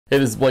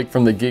It is Blake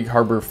from the Gig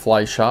Harbor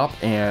Fly Shop,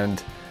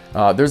 and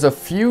there's a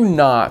few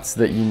knots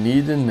that you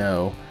need to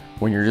know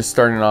when you're just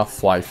starting off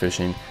fly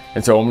fishing.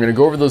 And so I'm going to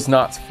go over those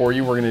knots for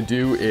you. We're going to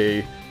do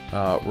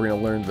we're going to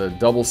learn the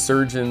double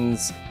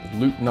surgeon's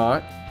loop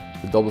knot,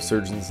 the double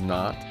surgeon's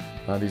knot.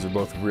 These are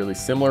both really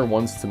similar.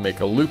 One's to make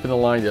a loop in the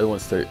line, the other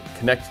one's to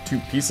connect two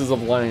pieces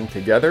of line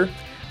together,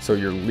 so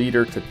your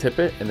leader to tip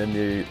it, and then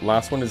the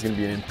last one is going to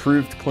be an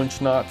improved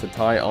clinch knot to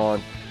tie on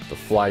the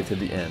fly to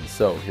the end.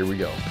 So here we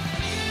go.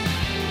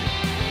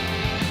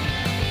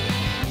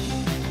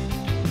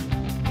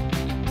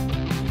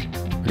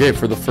 Okay,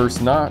 for the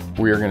first knot,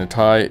 we are going to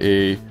tie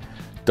a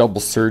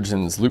double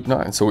surgeon's loop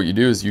knot. And so what you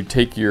do is you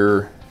take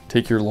your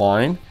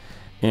line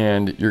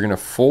and you're going to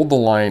fold the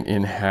line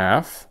in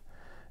half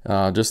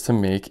just to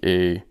make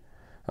a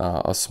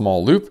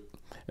small loop.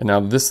 And now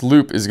this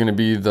loop is going to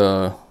be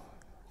the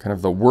kind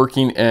of the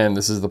working end.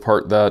 This is the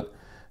part that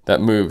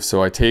moves.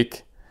 So I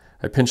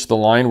pinch the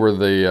line where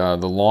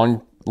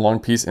the long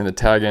piece and the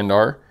tag end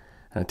are,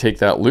 and I take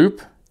that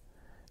loop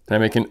and I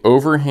make an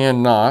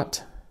overhand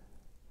knot.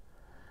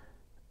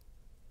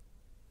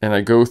 And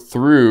I go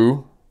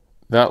through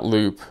that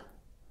loop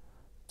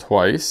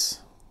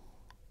twice.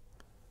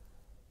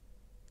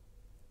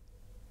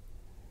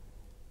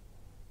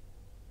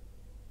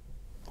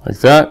 Like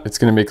that. It's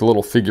going to make a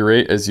little figure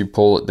eight as you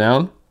pull it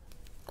down.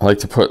 I like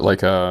to put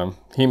like a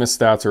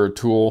hemostats or a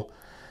tool.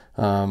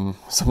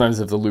 Sometimes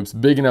if the loop's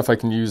big enough, I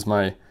can use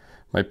my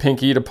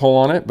pinky to pull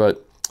on it,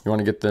 but you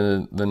want to get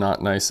the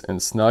knot nice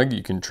and snug.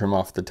 You can trim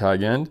off the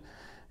tag end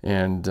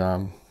and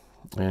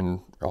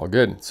all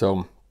good.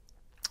 So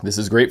this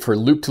is great for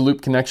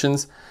loop-to-loop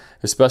connections,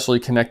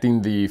 especially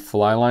connecting the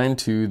fly line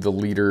to the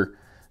leader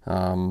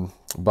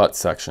butt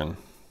section.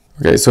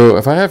 Okay, so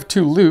if I have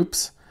two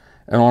loops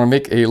and I want to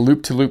make a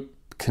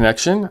loop-to-loop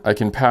connection, I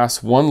can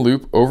pass one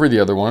loop over the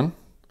other one.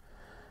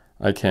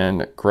 I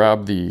can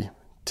grab the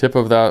tip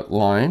of that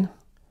line,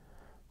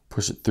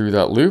 push it through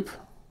that loop,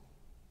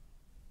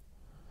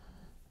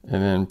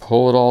 and then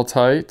pull it all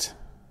tight.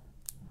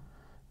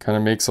 Kind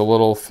of makes a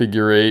little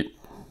figure eight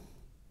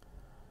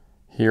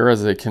here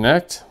as they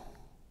connect.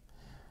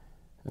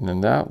 And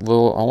then I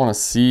want to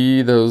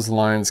see those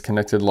lines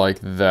connected like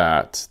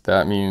that.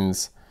 That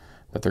means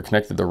that they're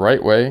connected the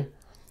right way,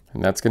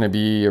 and that's going to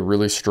be a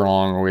really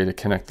strong way to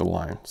connect the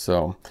line.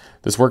 So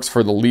this works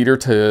for the leader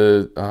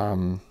to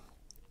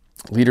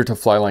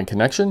fly line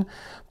connection,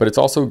 but it's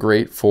also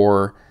great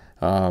for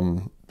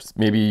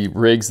maybe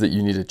rigs that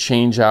you need to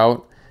change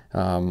out,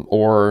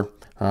 or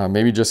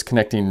maybe just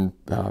connecting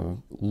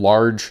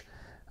large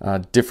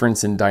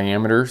difference in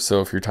diameter. So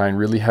if you're tying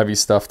really heavy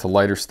stuff to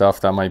lighter stuff,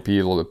 that might be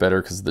a little bit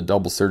better because the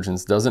double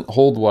surgeons doesn't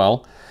hold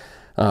well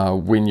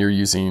when you're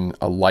using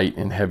a light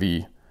and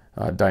heavy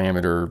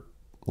diameter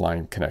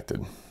line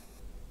connected.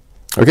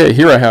 Okay,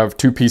 here I have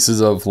two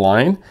pieces of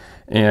line,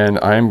 and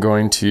I'm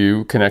going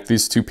to connect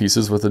these two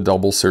pieces with a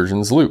double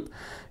surgeon's loop.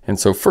 And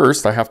so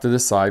first I have to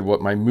decide what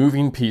my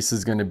moving piece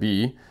is going to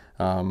be.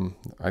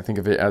 I think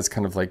of it as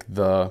kind of like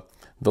the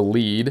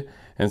lead.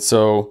 And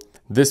so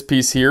this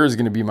piece here is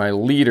going to be my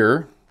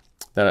leader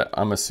that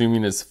I'm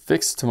assuming is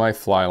fixed to my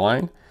fly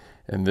line,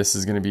 and this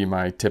is going to be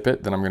my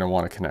tippet that I'm going to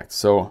want to connect.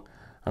 So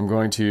I'm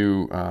going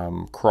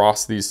to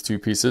cross these two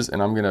pieces, and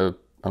I'm going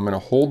to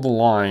hold the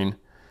line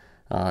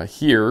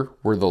here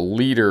where the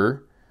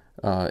leader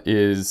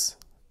is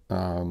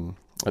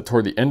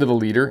toward the end of the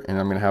leader, and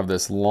I'm going to have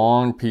this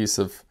long piece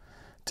of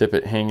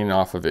tippet hanging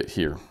off of it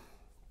here.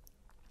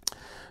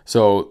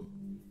 So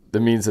that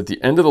means that the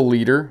end of the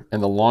leader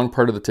and the long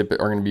part of the tippet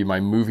are going to be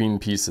my moving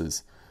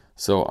pieces.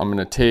 So I'm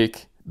going to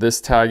take this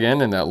tag end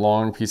and that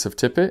long piece of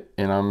tippet,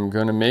 and I'm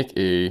going to make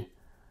a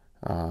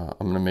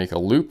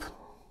loop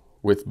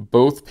with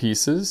both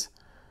pieces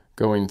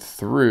going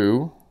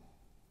through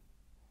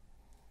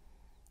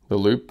the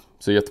loop.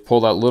 So you have to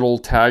pull that little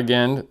tag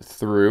end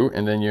through,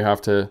 and then you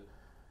have to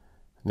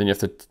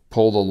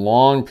pull the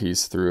long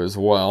piece through as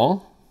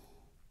well,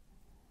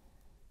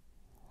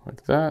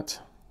 like that.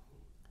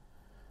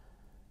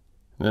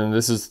 And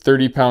this is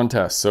 30-pound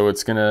test, so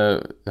it's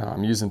gonna,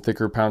 I'm using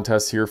thicker pound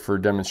tests here for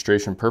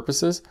demonstration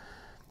purposes,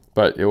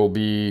 but it will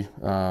be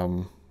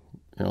a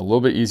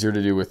little bit easier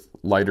to do with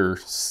lighter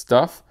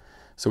stuff.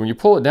 So when you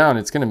pull it down,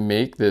 it's gonna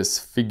make this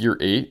figure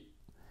eight,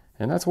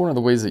 and that's one of the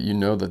ways that you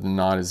know that the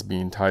knot is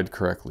being tied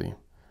correctly.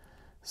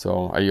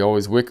 So I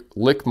always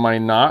lick my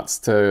knots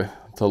to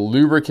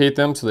lubricate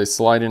them so they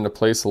slide into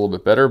place a little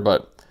bit better,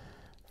 but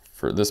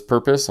for this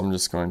purpose, I'm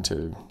just going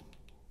to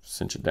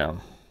cinch it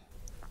down.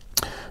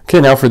 Okay,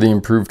 now for the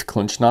improved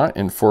clinch knot,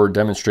 and for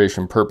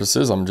demonstration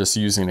purposes, I'm just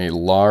using a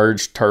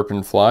large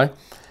tarpon fly,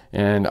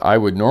 and I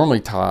would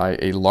normally tie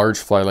a large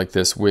fly like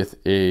this with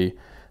a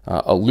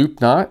loop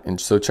knot,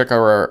 and so check out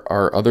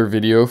our other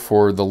video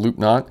for the loop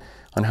knot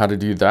on how to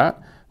do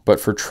that. But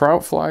for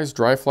trout flies,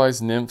 dry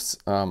flies, nymphs,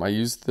 I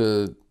use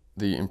the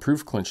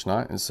improved clinch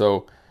knot, and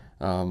so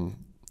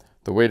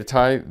the way to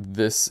tie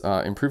this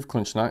improved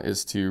clinch knot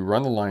is to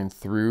run the line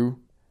through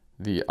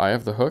the eye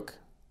of the hook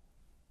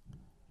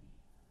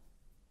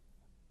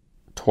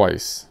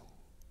twice.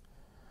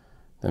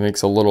 that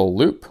makes a little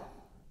loop.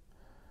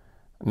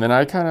 And then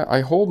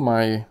I hold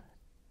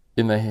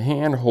in the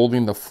hand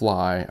holding the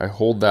fly, I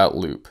hold that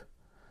loop.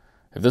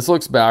 If this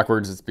looks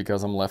backwards, it's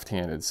because I'm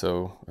left-handed,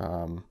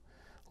 so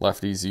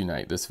lefties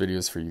unite. This video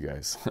is for you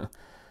guys.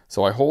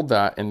 So I hold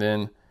that, and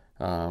then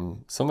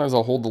sometimes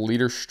I'll hold the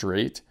leader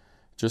straight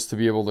just to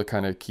be able to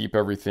kind of keep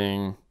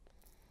everything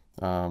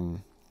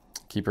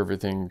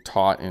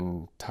taut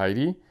and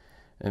tidy.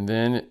 And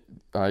then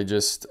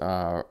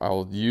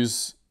I'll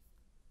use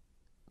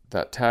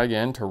that tag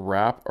end to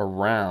wrap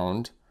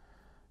around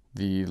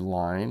the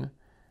line.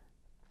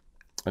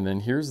 And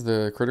then here's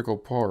the critical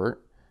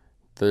part.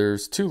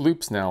 There's 2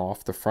 loops now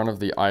off the front of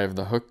the eye of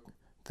the hook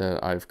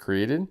that I've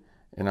created,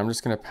 and I'm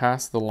just going to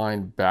pass the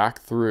line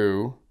back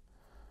through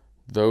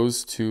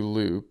those 2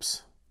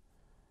 loops,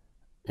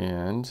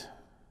 and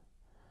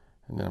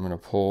then I'm going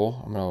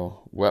to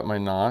wet my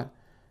knot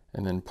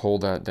and then pull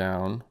that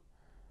down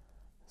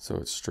so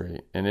it's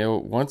straight. And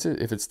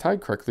if it's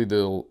tied correctly,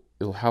 it'll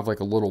have like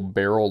a little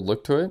barrel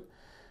look to it.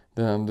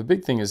 The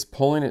big thing is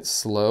pulling it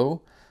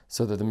slow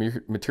so that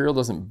the material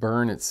doesn't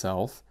burn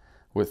itself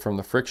from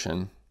the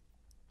friction.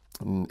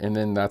 And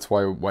then that's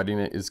why wetting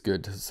it is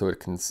good, so it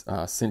can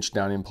cinch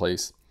down in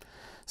place.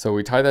 So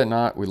we tie that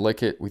knot, we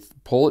lick it, we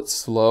pull it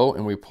slow,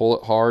 and we pull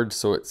it hard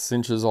so it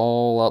cinches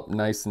all up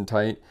nice and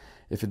tight.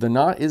 If the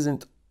knot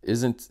isn't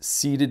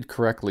seated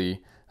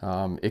correctly,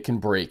 it can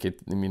break.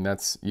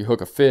 You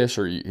hook a fish,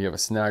 or you have a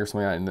snag or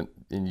something like that,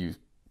 and you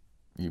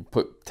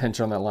put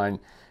tension on that line,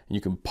 and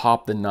you can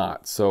pop the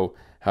knot. So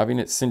having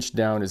it cinched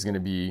down is going to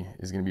be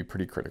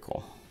pretty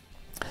critical.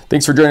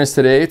 Thanks for joining us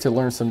today to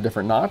learn some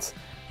different knots.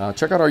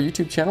 Check out our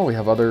YouTube channel. We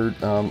have other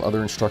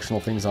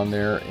instructional things on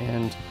there,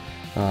 and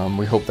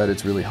we hope that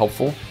it's really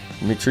helpful.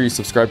 Make sure you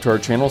subscribe to our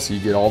channel so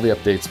you get all the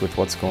updates with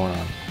what's going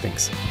on.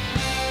 Thanks.